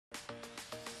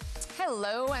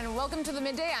Hello and welcome to the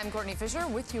Midday. I'm Courtney Fisher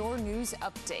with your news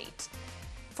update.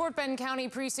 Fort Bend County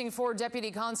Precinct 4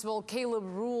 Deputy Constable Caleb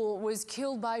Rule was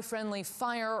killed by friendly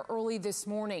fire early this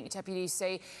morning. Deputies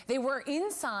say they were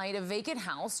inside a vacant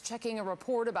house checking a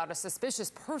report about a suspicious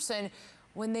person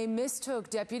when they mistook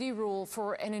Deputy Rule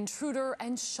for an intruder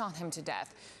and shot him to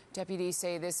death. Deputies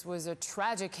say this was a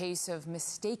tragic case of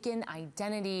mistaken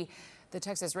identity. The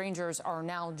Texas Rangers are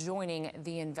now joining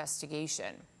the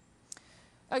investigation.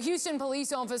 A Houston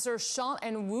police officer shot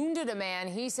and wounded a man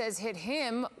he says hit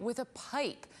him with a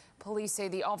pipe. Police say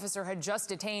the officer had just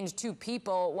detained two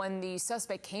people when the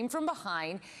suspect came from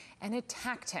behind and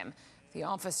attacked him. The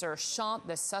officer shot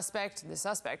the suspect. The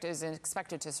suspect is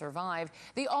expected to survive.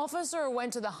 The officer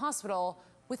went to the hospital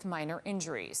with minor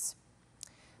injuries.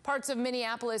 Parts of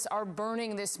Minneapolis are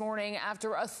burning this morning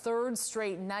after a third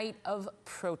straight night of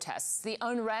protests. The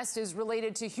unrest is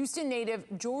related to Houston native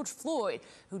George Floyd,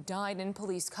 who died in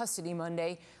police custody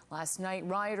Monday. Last night,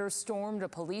 rioters stormed a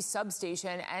police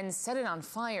substation and set it on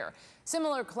fire.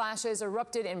 Similar clashes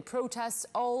erupted in protests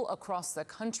all across the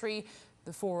country.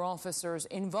 The four officers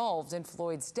involved in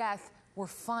Floyd's death were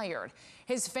fired.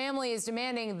 His family is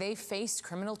demanding they face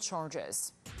criminal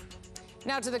charges.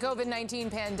 Now to the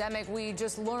COVID-19 pandemic. We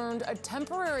just learned a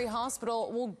temporary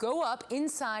hospital will go up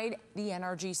inside the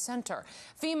NRG Center.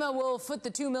 FEMA will foot the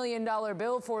 $2 million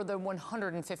bill for the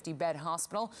 150-bed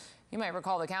hospital. You might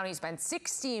recall the county spent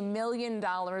 $60 million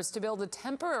to build a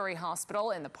temporary hospital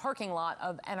in the parking lot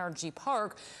of NRG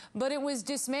Park, but it was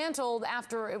dismantled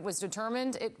after it was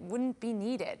determined it wouldn't be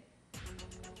needed.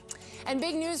 And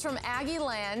big news from Aggie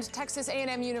Land. Texas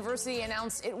A&M University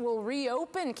announced it will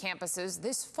reopen campuses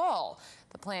this fall.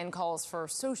 The plan calls for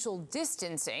social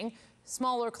distancing,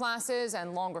 smaller classes,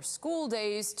 and longer school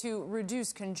days to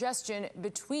reduce congestion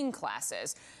between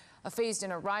classes. A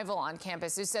phased-in arrival on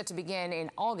campus is set to begin in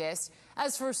August.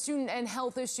 As for student and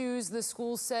health issues, the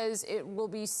school says it will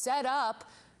be set up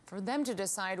for them to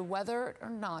decide whether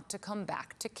or not to come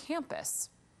back to campus.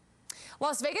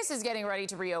 Las Vegas is getting ready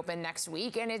to reopen next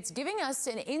week, and it's giving us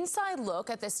an inside look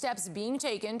at the steps being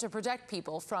taken to protect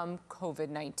people from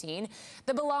COVID-19.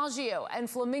 The Bellagio and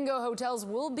Flamingo hotels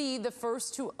will be the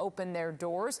first to open their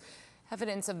doors.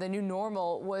 Evidence of the new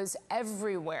normal was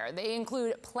everywhere. They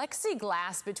include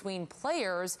plexiglass between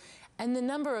players, and the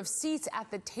number of seats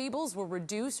at the tables were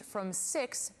reduced from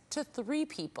 6 to 3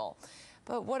 people.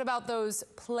 But what about those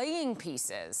playing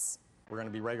pieces? We're going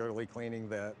to be regularly cleaning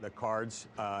the cards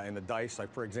and the dice.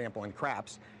 Like, for example, in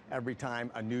craps, every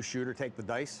time a new shooter takes the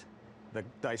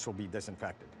dice will be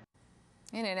disinfected.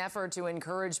 In an effort to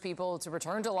encourage people to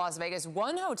return to Las Vegas,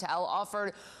 one hotel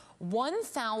offered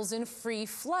 1,000 free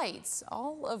flights,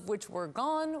 all of which were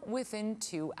gone within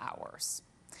 2 hours.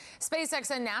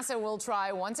 SpaceX and NASA will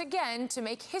try once again to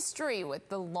make history with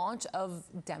the launch of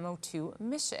Demo 2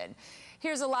 mission.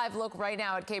 Here's a live look right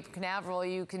now at Cape Canaveral.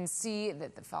 You can see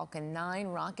that the Falcon 9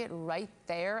 rocket right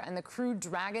there and the Crew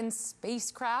Dragon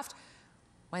spacecraft.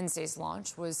 Wednesday's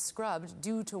launch was scrubbed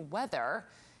due to weather.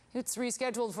 It's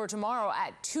rescheduled for tomorrow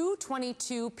at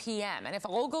 2:22 p.m. And if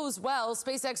all goes well,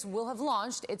 SpaceX will have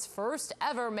launched its first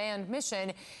ever manned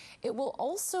mission. It will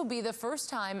also be the first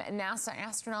time NASA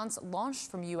astronauts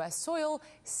launched from U.S. soil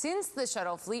since the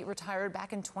shuttle fleet retired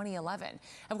back in 2011.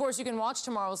 Of course, you can watch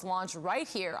tomorrow's launch right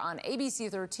here on ABC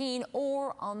 13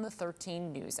 or on the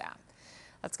 13 News app.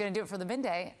 That's going to do it for the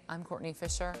Midday. I'm Courtney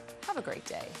Fisher. Have a great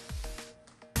day.